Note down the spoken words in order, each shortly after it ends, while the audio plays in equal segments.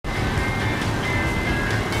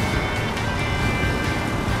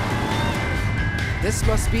This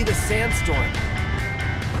must be the sandstorm.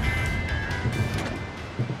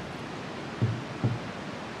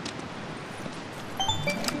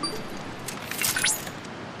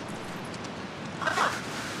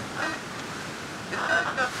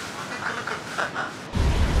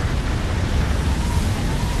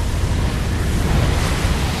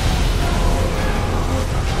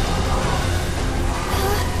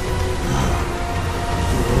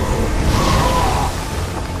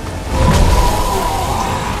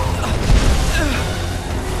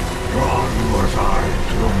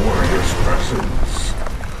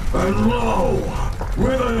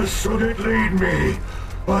 Should it lead me,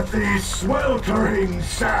 but these sweltering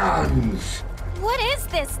sands? What is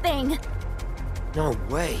this thing? No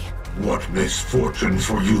way. What misfortune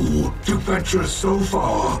for you to venture so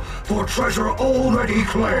far for treasure already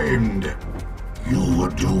claimed. You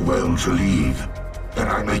would do well to leave, that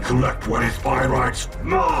I may collect what is by rights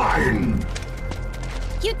mine.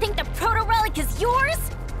 You think the proto-relic is yours?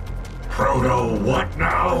 Proto what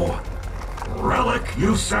now? Relic,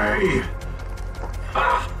 you say?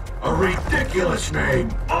 Ha! A ridiculous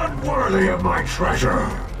name, unworthy of my treasure!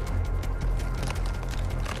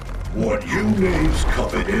 What you knaves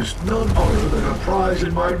covet is none other than a prize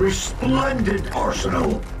in my resplendent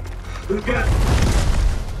arsenal. Get...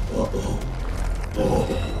 Uh-oh. Oh.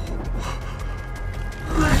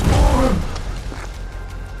 This form!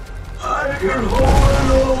 I can hold it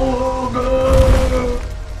no longer!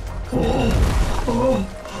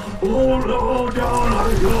 Oh no, down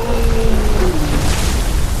I go!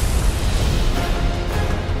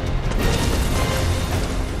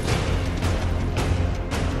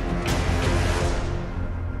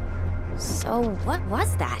 So, what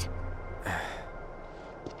was that?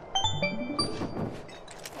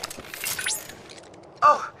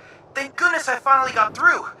 Oh, thank goodness I finally got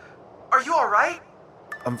through. Are you alright?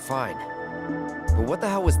 I'm fine. But what the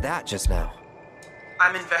hell was that just now?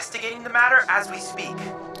 I'm investigating the matter as we speak.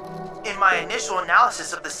 In my initial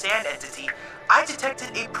analysis of the sand entity, I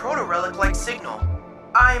detected a proto-relic-like signal.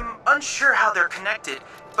 I'm unsure how they're connected,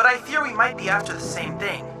 but I fear we might be after the same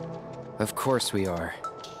thing. Of course we are.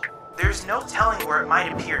 There's no telling where it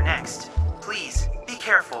might appear next. Please, be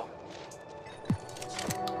careful.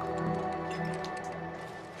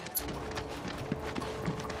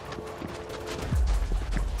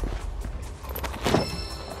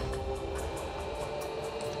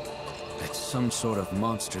 It's some sort of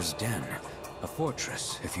monster's den. A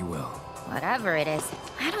fortress, if you will. Whatever it is,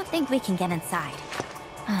 I don't think we can get inside.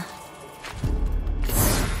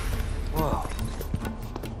 Whoa.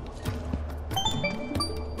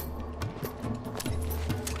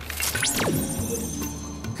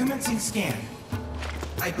 Commencing scan.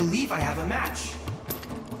 I believe I have a match.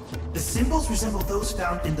 The symbols resemble those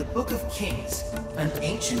found in the Book of Kings, an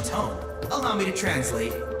ancient tome. Allow me to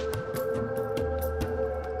translate.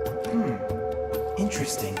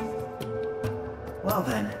 Interesting. Well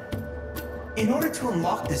then, in order to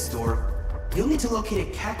unlock this door, you'll need to locate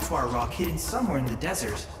a cactuar rock hidden somewhere in the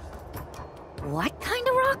desert. What kind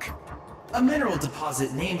of rock? A mineral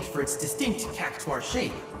deposit named for its distinct cactuar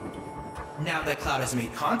shape. Now that Cloud has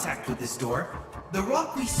made contact with this door, the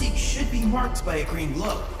rock we seek should be marked by a green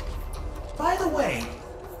glow. By the way,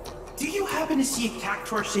 do you happen to see a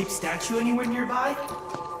cactuar-shaped statue anywhere nearby?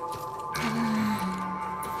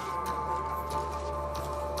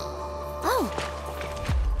 Oh!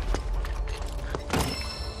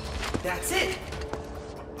 That's it!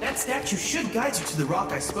 That statue should guide you to the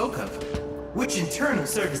rock I spoke of, which in turn will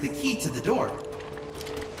serve as the key to the door.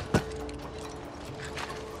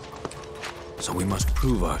 So we must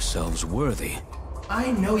prove ourselves worthy.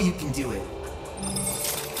 I know you can do it.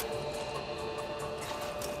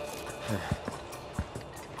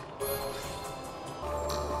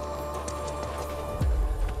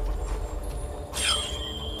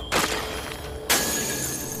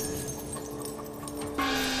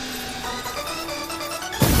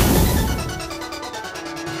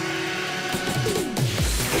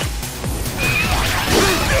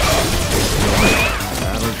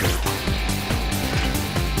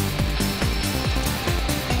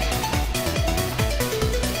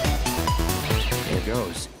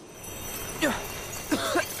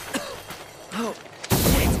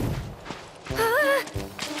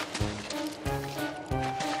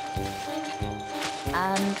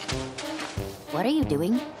 What are you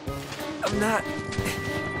doing? I'm not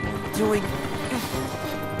doing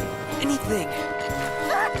anything.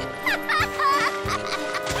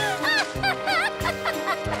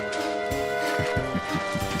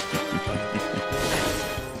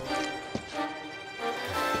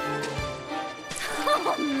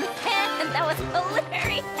 Oh man, that was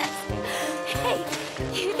hilarious. Hey,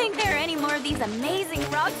 You think there are any more of these amazing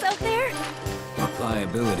rocks out there?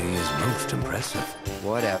 Pliability is most impressive.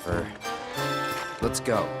 Whatever. Let's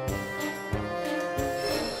go.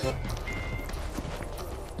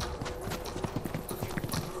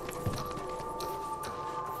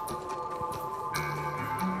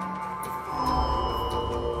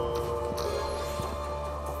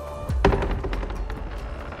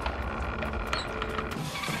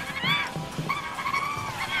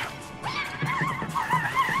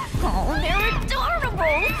 Oh, they're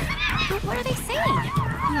adorable! But what are they saying?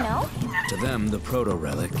 You know? To them, the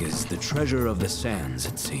proto-relic is the treasure of the sands,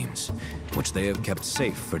 it seems, which they have kept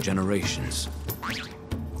safe for generations.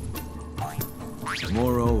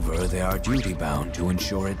 Moreover, they are duty-bound to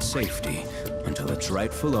ensure its safety until its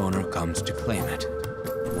rightful owner comes to claim it.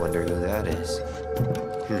 Wonder who that is.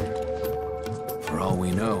 For all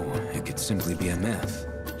we know, it could simply be a myth.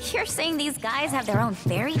 You're saying these guys have their own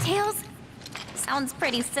fairy tales? Sounds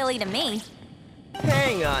pretty silly to me.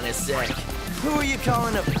 Hang on a sec. Who are you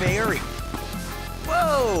calling a fairy?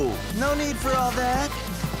 Whoa! No need for all that.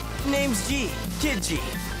 Name's G, Kid G.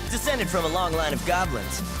 Descended from a long line of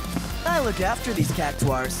goblins. I look after these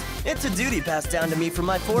cactuars. It's a duty passed down to me from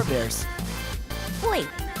my forebears. Wait,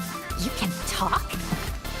 you can talk?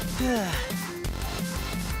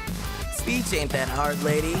 Speech ain't that hard,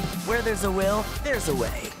 lady. Where there's a will, there's a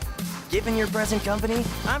way. Given your present company,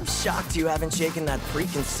 I'm shocked you haven't shaken that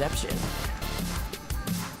preconception.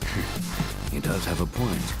 He does have a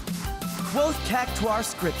point. Quoth Cactuar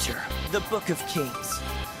scripture, the Book of Kings.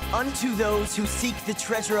 Unto those who seek the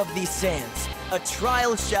treasure of these sands, a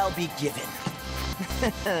trial shall be given.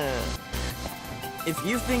 If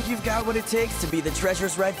you think you've got what it takes to be the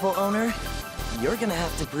treasure's rightful owner, you're gonna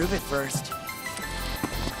have to prove it first.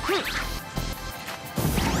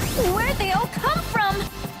 Where'd they all come from?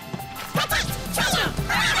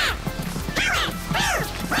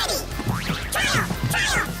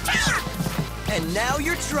 And now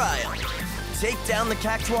your trial. Take down the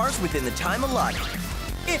cactuars within the time allotted.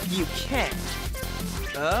 If you can.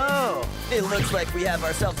 Oh, it looks like we have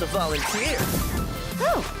ourselves a volunteer.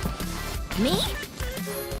 Who? Me?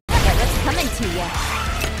 Yeah, what's coming to you?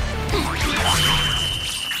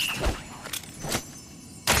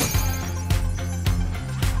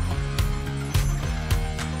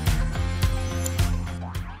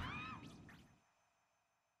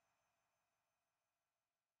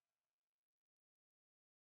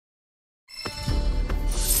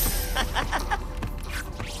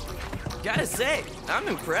 Gotta say, I'm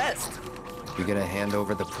impressed. You gonna hand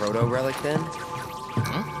over the proto-relic then?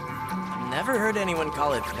 Never heard anyone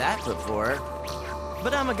call it that before.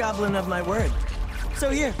 But I'm a goblin of my word.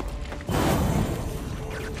 So here.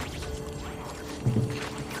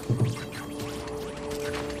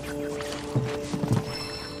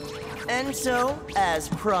 And so, as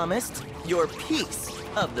promised, your piece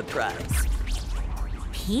of the prize.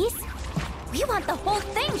 Piece? We want the whole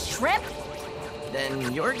thing, Shrimp!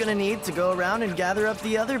 Then you're gonna need to go around and gather up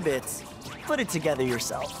the other bits. Put it together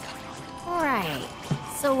yourself. Right.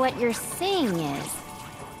 So what you're saying is...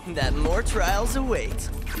 That more trials await.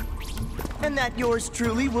 And that yours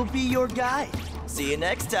truly will be your guide. See you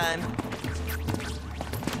next time.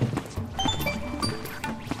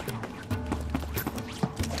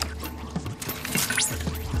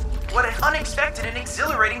 What an unexpected and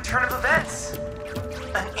exhilarating turn of events!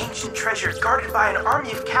 An ancient treasure guarded by an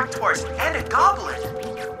army of cactuars and a goblin!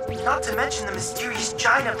 Not to mention the mysterious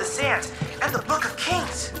giant of the sands and the Book of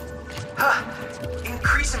Kings!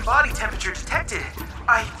 Increase in body temperature detected.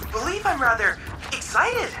 I believe I'm rather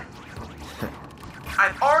excited.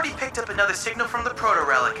 I've already picked up another signal from the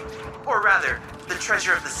proto-relic, or rather, the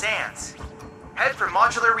treasure of the sands. Head for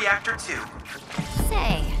Modular Reactor 2.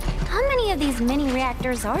 Say, how many of these mini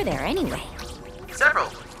reactors are there anyway?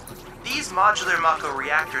 Several. These modular Mako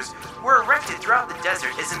reactors were erected throughout the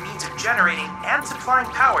desert as a means of generating and supplying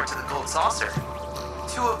power to the gold saucer.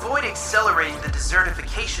 To avoid accelerating the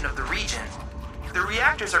desertification of the region, the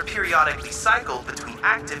reactors are periodically cycled between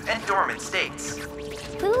active and dormant states.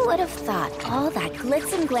 Who would have thought all that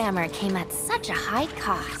glitz and glamour came at such a high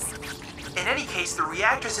cost? In any case, the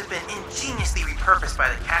reactors have been ingeniously repurposed by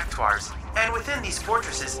the cactuars, and within these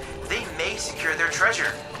fortresses, they may secure their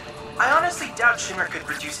treasure. I honestly doubt Shinra could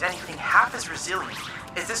produce anything half as resilient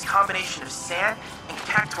as this combination of sand and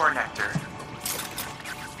cactuar nectar.